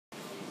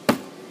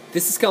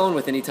This is Colin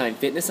with Anytime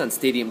Fitness on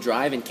Stadium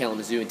Drive in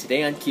Kalamazoo, and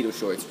today on Keto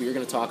Shorts we are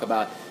going to talk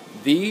about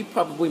the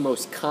probably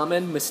most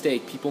common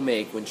mistake people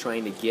make when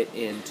trying to get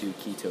into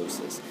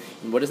ketosis.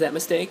 And what is that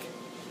mistake?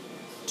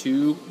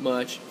 Too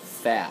much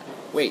fat.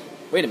 Wait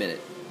a minute.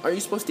 Are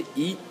you supposed to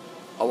eat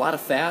a lot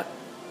of fat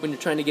when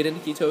you're trying to get into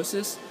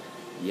ketosis?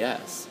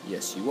 Yes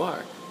you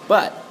are.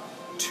 But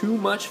too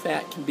much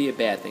fat can be a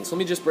bad thing. So let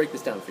me just break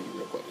this down for you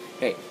real quick.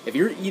 Hey, if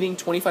you're eating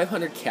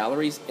 2,500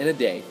 calories in a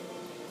day,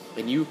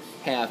 and you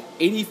have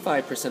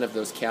 85% of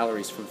those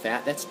calories from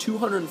fat, that's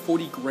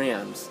 240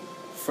 grams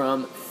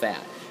from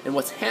fat. And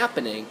what's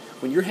happening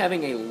when you're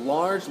having a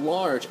large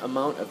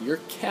amount of your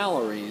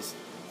calories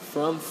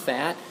from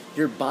fat,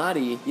 your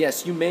body,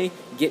 yes, you may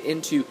get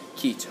into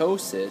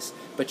ketosis,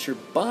 but your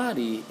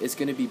body is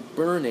going to be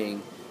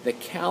burning the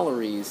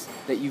calories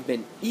that you've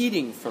been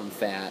eating from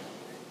fat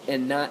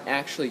and not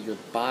actually your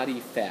body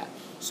fat.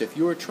 So if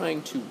you are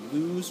trying to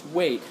lose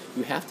weight,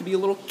 you have to be a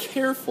little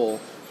careful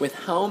with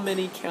how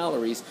many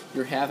calories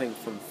you're having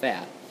from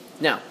fat.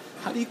 Now,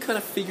 how do you kind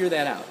of figure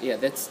that out? Yeah,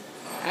 that's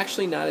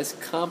actually not as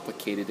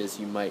complicated as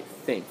you might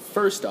think.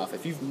 First off,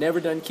 if you've never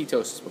done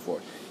ketosis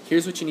before,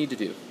 here's what you need to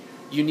do.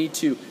 You need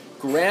to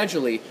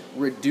gradually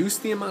reduce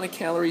the amount of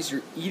calories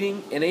you're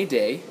eating in a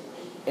day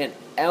and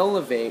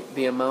elevate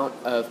the amount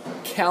of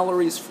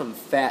calories from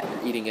fat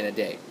you're eating in a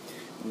day.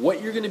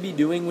 What you're going to be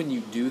doing when you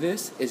do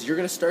this is you're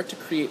going to start to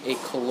create a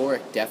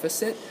caloric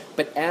deficit,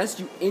 but as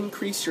you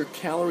increase your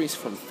calories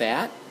from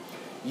fat,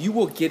 you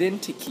will get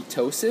into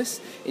ketosis,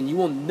 and you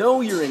will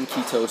know you're in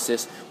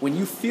ketosis when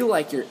you feel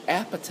like your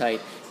appetite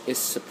is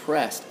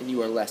suppressed and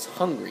you are less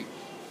hungry.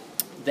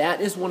 That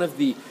is one of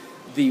the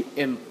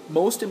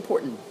most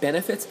important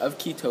benefits of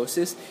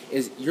ketosis,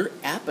 is your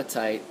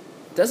appetite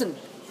doesn't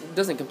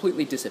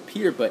completely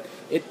disappear, but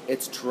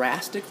it's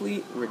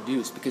drastically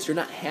reduced because you're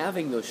not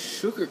having those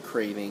sugar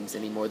cravings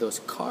anymore, those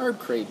carb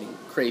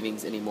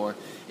cravings anymore,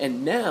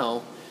 and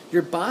now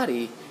your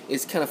body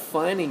is kind of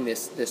finding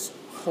this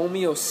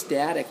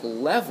homeostatic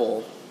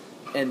level.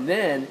 And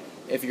then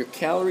if your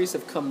calories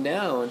have come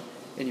down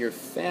and your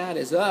fat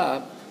is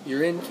up,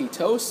 you're in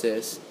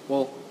ketosis.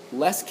 Well,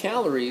 less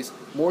calories,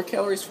 more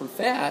calories from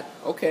fat.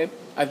 Okay,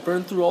 I've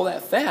burned through all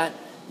that fat.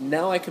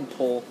 Now I can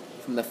pull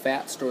from the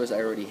fat stores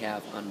I already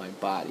have on my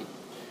body.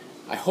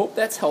 I hope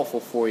that's helpful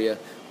for you.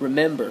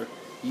 Remember,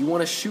 you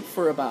want to shoot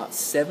for about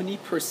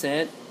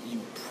 70%.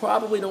 You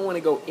probably don't want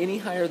to go any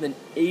higher than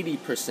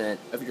 80%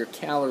 of your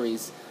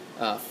calories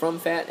from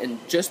fat, and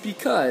just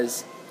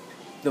because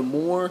the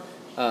more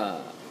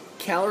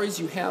calories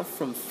you have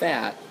from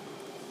fat,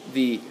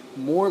 the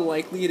more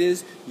likely it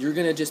is you're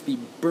going to just be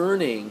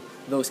burning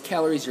those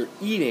calories you're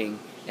eating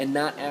and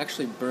not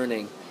actually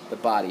burning the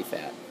body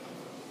fat.